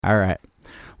All right.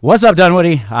 What's up,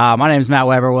 Dunwoody? My name is Matt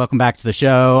Weber. Welcome back to the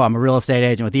show. I'm a real estate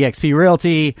agent with eXp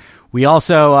Realty. We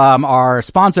also are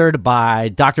sponsored by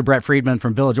Dr. Brett Friedman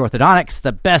from Village Orthodontics,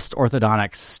 the best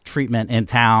orthodontics treatment in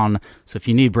town. So if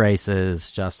you need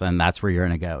braces, Justin, that's where you're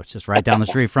going to go. It's just right down the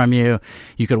street from you.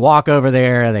 You could walk over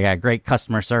there. They got great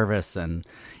customer service, and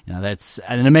that's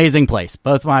an amazing place.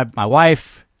 Both my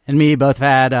wife and me both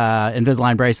had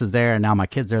Invisalign braces there, and now my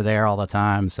kids are there all the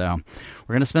time. So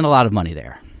we're going to spend a lot of money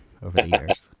there over the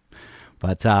years.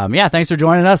 But thanks for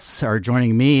joining us, or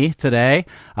joining me today.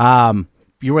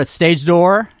 You're with Stage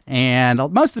Door, and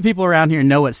most of the people around here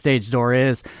know what Stage Door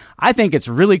is. I think it's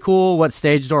really cool what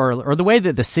Stage Door, or the way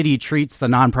that the city treats the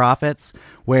nonprofits,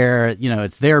 where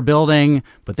it's their building,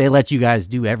 but they let you guys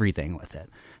do everything with it.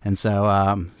 And so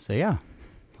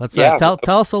let's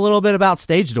tell us a little bit about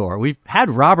Stage Door. We've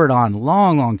had Robert on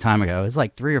long time ago. It was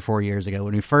like 3 or 4 years ago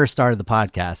when we first started the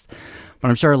podcast, but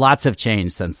I'm sure lots have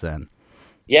changed since then.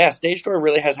 Yeah, Stage Door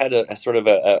really has had a sort of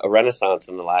a renaissance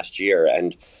in the last year,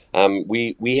 and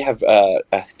we have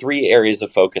 3 areas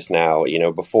of focus now.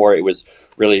 Before it was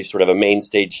really sort of a main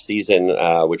stage season,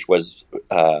 which was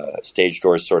Stage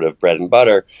Door's sort of bread and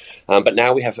butter. But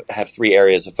now we have 3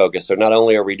 areas of focus. So not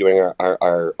only are we doing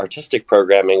our artistic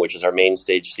programming, which is our main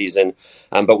stage season,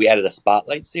 but we added a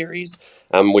spotlight series,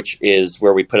 which is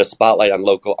where we put a spotlight on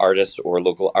local artists or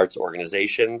local arts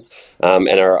organizations.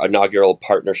 And our inaugural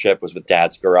partnership was with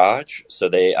Dad's Garage. So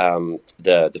they,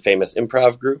 the famous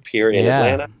improv group here in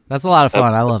Atlanta. That's a lot of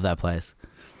fun. I love that place.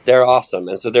 They're awesome.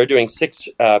 And so they're doing 6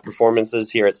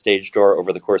 performances here at Stage Door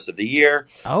over the course of the year.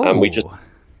 We just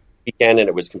weekend, and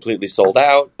it was completely sold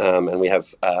out. And we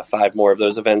have 5 more of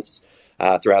those events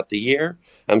throughout the year.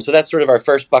 So that's sort of our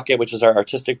first bucket, which is our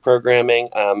artistic programming.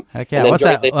 Heck yeah. What's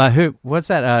that? What's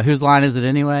that? Whose Line Is It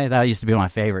Anyway? That used to be my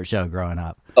favorite show growing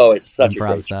up. Oh, it's such improv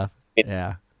a great stuff. Show.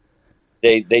 Yeah.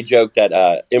 They joke that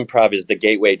improv is the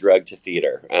gateway drug to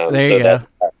theater. There you go.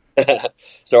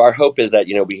 So our hope is that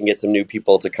we can get some new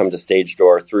people to come to Stage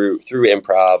Door through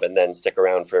improv, and then stick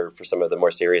around for some of the more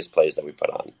serious plays that we put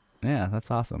on. Yeah, that's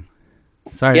awesome.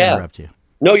 Sorry to interrupt you.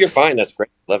 No, you're fine. That's great.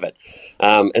 Love it.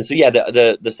 And so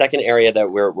the second area that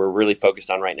we're really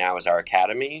focused on right now is our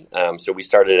academy. So we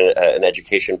started an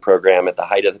education program at the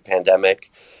height of the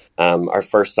pandemic. Our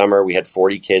first summer we had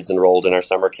 40 kids enrolled in our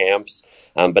summer camps,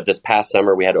 but this past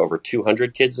summer we had over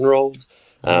 200 kids enrolled.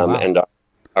 Wow. And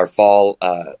our fall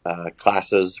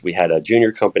classes, we had a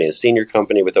junior company, a senior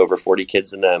company with over 40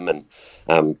 kids in them,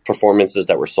 and performances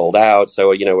that were sold out.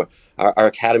 So our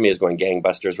academy is going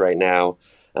gangbusters right now.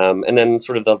 And then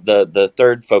sort of the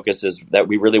third focus is that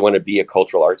we really want to be a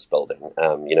cultural arts building.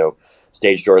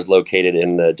 Stage Door is located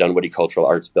in the Dunwoody Cultural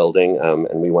Arts Building,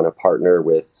 and we want to partner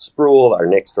with Sproul, our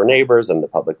next door neighbors, and the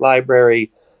public library,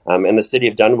 and the city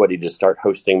of Dunwoody to start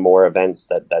hosting more events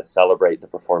that celebrate the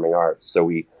performing arts. So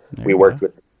we worked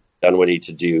with Dunwoody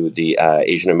to do the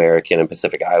Asian American and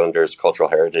Pacific Islanders Cultural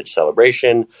Heritage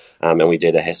Celebration, and we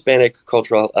did a Hispanic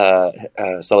Cultural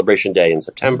Celebration Day in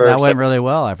September. That went really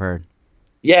well, I've heard.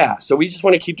 Yeah, so we just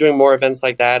want to keep doing more events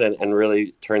like that, and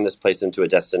really turn this place into a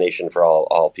destination for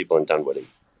all people in Dunwoody.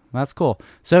 That's cool.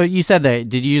 So you said that,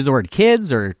 did you use the word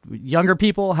kids or younger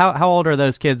people? How old are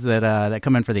those kids that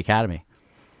come in for the academy?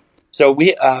 So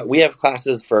we have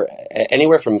classes for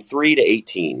anywhere from 3 to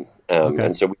 18, Okay.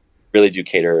 And so we really do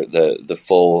cater the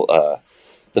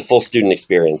full student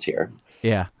experience here.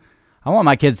 Yeah. I want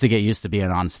my kids to get used to being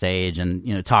on stage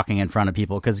and, talking in front of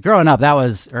people. Because growing up,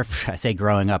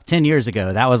 10 years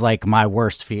ago, that was like my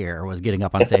worst fear, was getting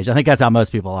up on stage. I think that's how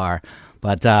most people are.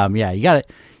 But you got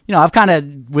to, I've kind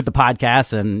of, with the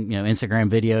podcast and,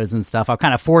 Instagram videos and stuff, I've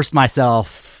kind of forced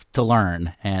myself to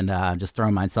learn and just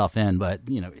thrown myself in. But,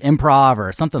 improv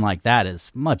or something like that is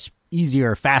much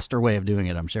easier, faster way of doing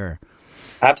it, I'm sure.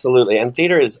 Absolutely. And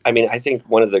theater is, I think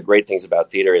one of the great things about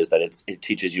theater is that it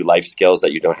teaches you life skills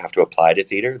that you don't have to apply to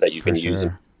theater, that you can use.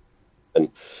 And,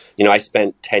 I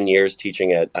spent 10 years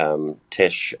teaching at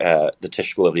Tisch, the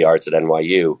Tisch School of the Arts at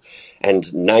NYU, and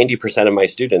 90% of my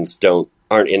students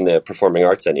aren't in the performing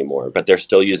arts anymore, but they're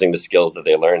still using the skills that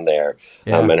they learned there,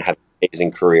 and have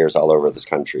amazing careers all over this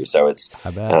country. So it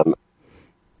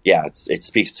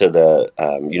speaks to the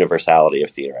universality of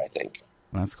theater, I think.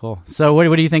 That's cool. So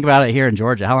what do you think about it here in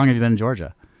Georgia? How long have you been in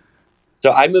Georgia?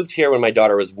 So I moved here when my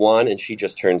daughter was 1 and she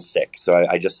just turned 6. So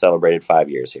I just celebrated 5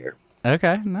 years here.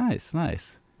 Okay, nice.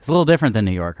 It's a little different than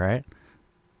New York, right?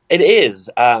 It is.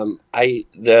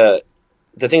 The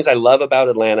things I love about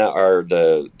Atlanta are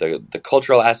the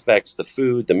cultural aspects, the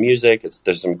food, the music.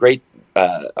 There's some great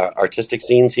artistic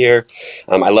scenes here.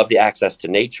 I love the access to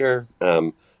nature,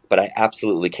 but I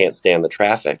absolutely can't stand the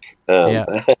traffic.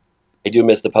 I do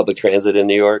miss the public transit in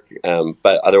New York,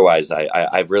 but otherwise,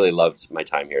 I've really loved my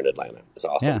time here in Atlanta. It's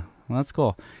awesome. Yeah, well, that's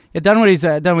cool. Yeah,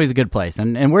 Dunwoody's a good place,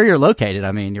 and where you're located,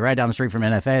 I mean, you're right down the street from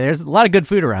NFA. There's a lot of good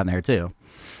food around there too.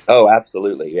 Oh,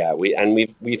 absolutely, yeah.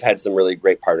 We've had some really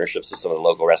great partnerships with some of the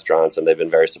local restaurants, and they've been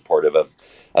very supportive of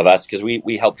us because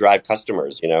we help drive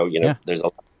customers. Yeah. There's a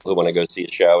lot of people who want to go see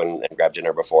a show and grab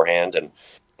dinner beforehand, and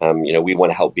we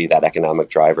want to help be that economic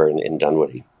driver in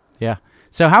Dunwoody. Yeah.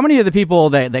 So how many of the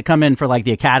people that come in for like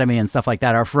the academy and stuff like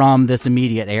that are from this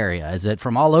immediate area? Is it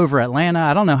from all over Atlanta?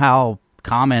 I don't know how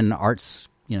common arts,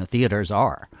 theaters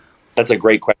are. That's a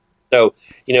great question. So,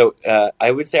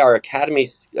 I would say our academy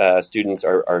students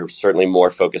are certainly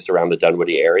more focused around the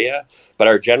Dunwoody area, but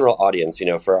our general audience,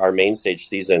 for our main stage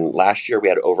season last year, we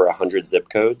had over 100 zip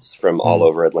codes from all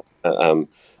over Atlanta.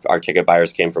 Our ticket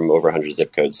buyers came from over 100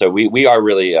 zip codes. So we are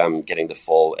really getting the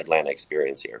full Atlanta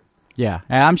experience here. Yeah,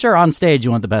 I'm sure on stage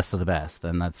you want the best of the best,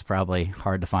 and that's probably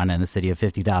hard to find in a city of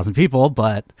 50,000 people.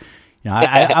 But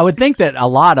I would think that a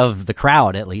lot of the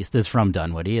crowd, at least, is from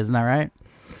Dunwoody. Isn't that right?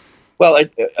 Well,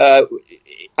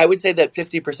 I would say that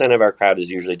 50% of our crowd is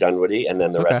usually Dunwoody, and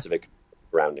then the rest of it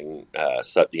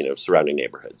surrounding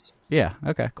neighborhoods. Yeah.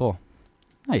 Okay. Cool.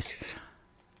 Nice.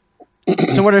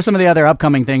 So, what are some of the other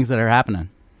upcoming things that are happening?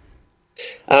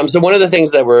 So one of the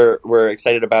things that we're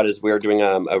excited about is we're doing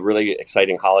a really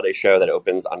exciting holiday show that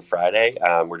opens on Friday.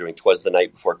 We're doing 'Twas the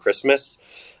Night Before Christmas.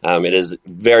 It is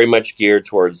very much geared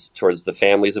towards the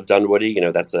families of Dunwoody.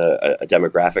 That's a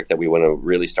demographic that we want to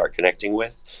really start connecting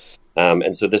with.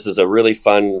 And so this is a really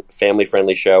fun,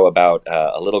 family-friendly show about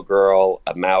a little girl,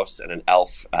 a mouse, and an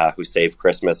elf who saved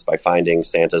Christmas by finding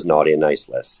Santa's naughty and nice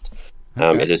list.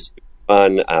 It is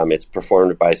fun. It's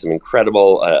performed by some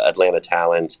incredible Atlanta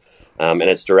talent. And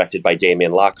it's directed by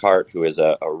Damian Lockhart, who is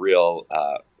a real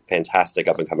fantastic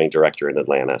up-and-coming director in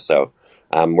Atlanta. So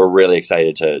we're really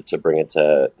excited to bring it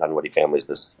to Dunwoody families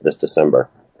this December.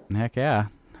 Heck yeah.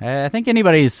 I think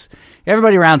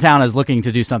everybody around town is looking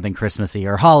to do something Christmassy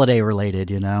or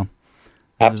holiday-related,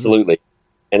 Absolutely.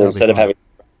 And instead of having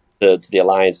to the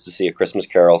Alliance to see A Christmas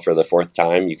Carol for the fourth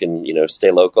time, you can, stay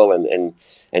local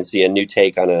and see a new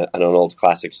take on an old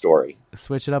classic story.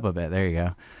 Switch it up a bit. There you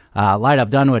go. Light Up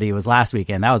Dunwoody was last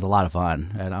weekend. That was a lot of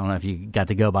fun. I don't know if you got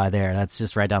to go by there. That's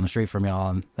just right down the street from y'all.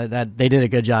 And that they did a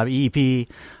good job. EEP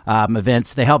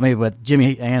events. They helped me with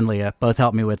Jimmy and Leah. Both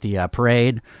helped me with the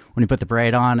parade when we put the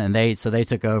parade on, and they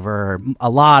took over a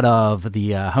lot of the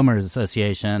homeowners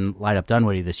association Light Up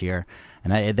Dunwoody this year,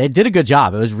 and they did a good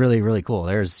job. It was really, really cool.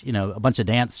 There's a bunch of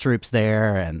dance troops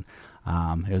there, and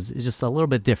it was just a little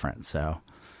bit different. So.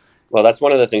 Well, that's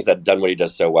one of the things that Dunwoody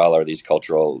does so well are these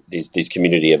cultural, these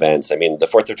community events. I mean, the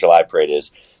 4th of July parade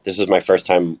this was my first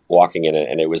time walking in it,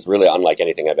 and it was really unlike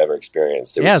anything I've ever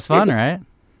experienced. It's fun, right?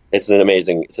 It's an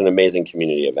amazing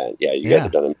community event. Yeah, you guys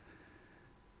have done it.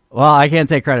 Well, I can't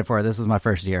take credit for it. This was my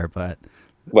first year, but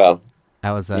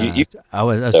I was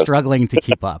struggling to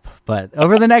keep up. But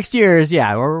over the next years,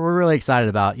 we're really excited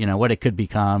about what it could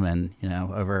become, and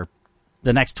over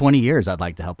the next 20 years, I'd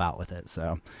like to help out with it.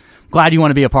 So. Glad you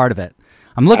want to be a part of it.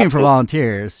 I'm looking for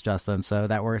volunteers, Justin, so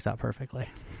that works out perfectly.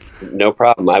 No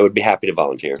problem. I would be happy to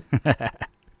volunteer.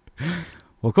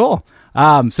 Well, cool.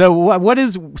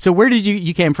 So where did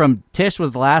you came from? Tisch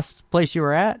was the last place you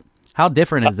were at? How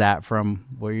different is that from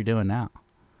what you're doing now?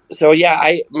 So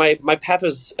my path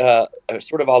was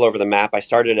sort of all over the map. I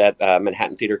started at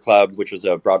Manhattan Theater Club, which was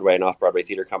a Broadway and off-Broadway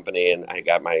theater company, and I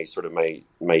got my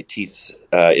teeth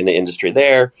in the industry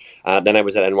there. Then I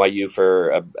was at NYU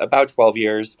for about 12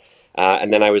 years,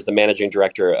 and then I was the managing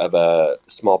director of a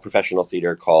small professional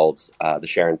theater called the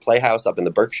Sharon Playhouse up in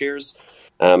the Berkshires,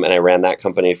 and I ran that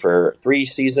company for 3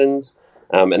 seasons.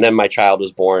 And then my child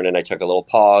was born, and I took a little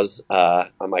pause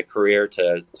on my career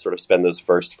to sort of spend those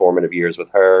first formative years with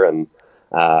her. And,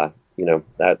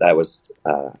 that was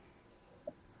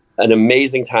an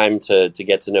amazing time to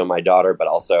get to know my daughter. But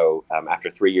also,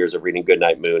 after 3 years of reading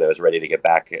Goodnight Moon, I was ready to get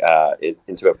back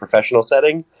into a professional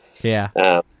setting. Yeah.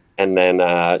 And then,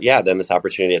 then this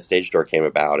opportunity at Stage Door came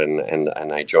about, and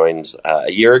I joined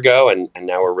a year ago, and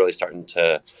now we're really starting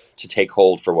to take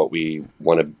hold for what we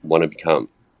want to become.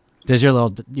 Does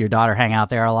your daughter hang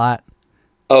out there a lot?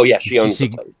 Oh yeah, she owns the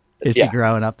place. Is she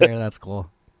growing up there? That's cool.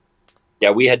 Yeah,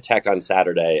 we had tech on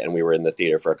Saturday, and we were in the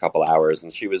theater for a couple hours,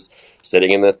 and she was sitting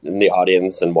in the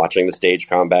audience and watching the stage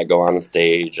combat go on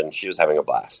stage, and she was having a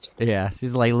blast. Yeah,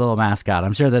 she's like a little mascot.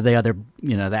 I'm sure that the other,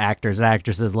 the actors and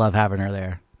actresses love having her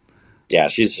there. Yeah,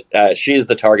 she's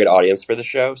the target audience for the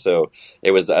show, so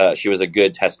it was she was a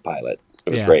good test pilot.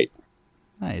 It was great.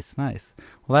 Nice. Well,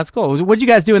 that's cool. What'd you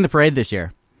guys do in the parade this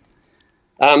year?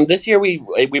 This year we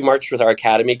marched with our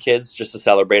academy kids just to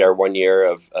celebrate our 1 year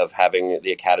of having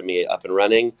the academy up and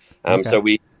running. Okay. So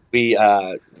we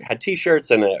had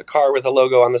T-shirts and a car with a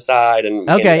logo on the side. And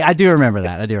I do remember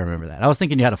that. I was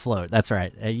thinking you had a float. That's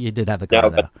right. You did have the car,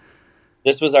 though. But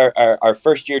this was our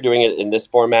first year doing it in this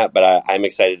format, but I'm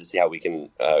excited to see how we can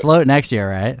float next year,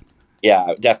 right?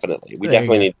 Yeah, definitely. We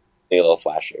definitely need a little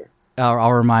flashier.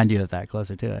 I'll remind you of that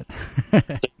closer to it. So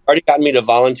you've already gotten me to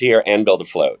volunteer and build a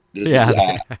float. This is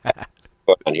going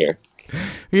on here.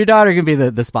 Your daughter can be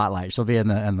the spotlight. She'll be in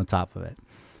the top of it.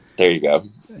 There you go.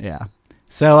 Yeah.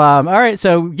 So, all right.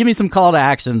 So, give me some call to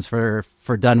actions for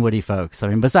Dunwoody folks. I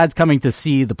mean, besides coming to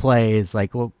see the plays,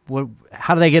 like,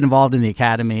 how do they get involved in the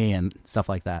academy and stuff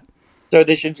like that? So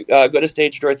they should go to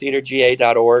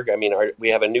stagedoortheaterga.org. I mean, we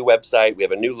have a new website, we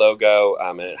have a new logo,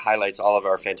 and it highlights all of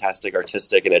our fantastic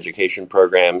artistic and education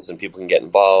programs, and people can get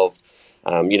involved.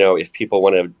 If people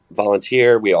want to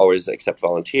volunteer, we always accept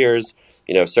volunteers.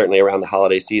 Certainly around the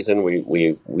holiday season,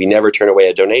 we never turn away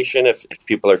a donation. If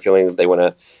people are feeling that they want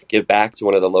to give back to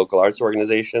one of the local arts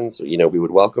organizations, we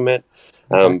would welcome it.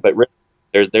 But really,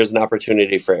 there's an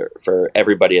opportunity for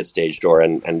everybody at Stage Door,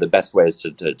 and the best way is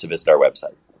to visit our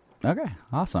website. Okay,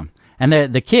 awesome. And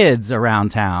the kids around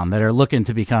town that are looking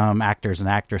to become actors and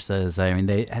actresses, I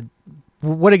mean,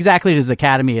 what exactly does the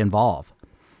academy involve?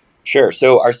 Sure.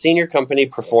 So our senior company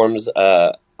performs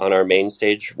on our main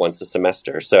stage once a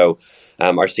semester. So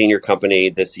our senior company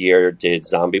this year did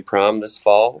Zombie Prom this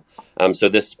fall. So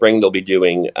this spring they'll be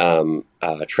doing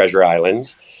Treasure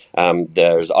Island.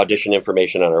 There's audition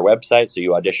information on our website. So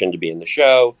you audition to be in the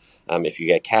show. If you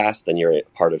get cast, then you're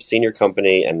part of senior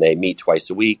company, and they meet twice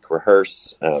a week,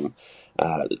 rehearse.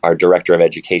 Our director of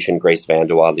education, Grace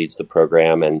Vandewa, leads the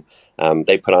program, and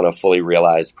they put on a fully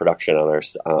realized production on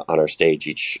our stage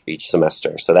each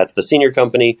semester. So that's the senior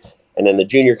company, and then the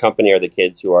junior company are the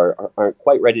kids who aren't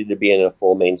quite ready to be in a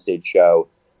full main stage show,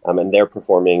 and they're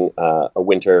performing a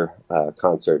winter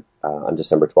concert on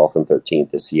December 12th and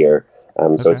 13th this year.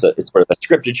 So it's sort of a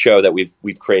scripted show that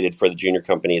we've created for the junior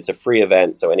company. It's a free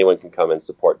event, so anyone can come and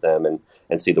support them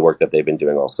and see the work that they've been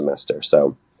doing all semester.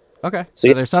 So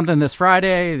there's something this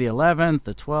Friday, the 11th,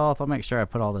 the 12th. I'll make sure I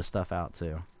put all this stuff out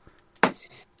too.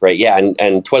 Right, yeah,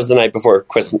 and 'Twas the Night Before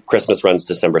Christmas runs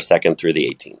December 2nd through the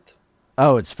 18th.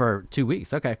 Oh, it's for 2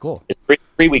 weeks. Okay, cool. It's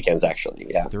three weekends, actually,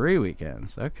 yeah. 3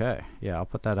 weekends. Okay, yeah, I'll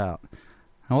put that out.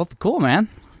 Well, cool, man.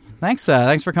 Thanks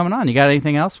for coming on. You got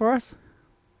anything else for us?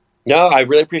 No, I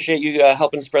really appreciate you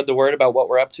helping spread the word about what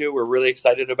we're up to. We're really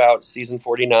excited about season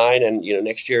 49, and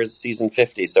next year is season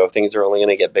 50, so things are only going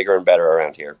to get bigger and better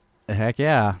around here. Heck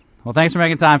yeah. Well, thanks for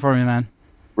making time for me, man.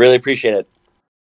 Really appreciate it.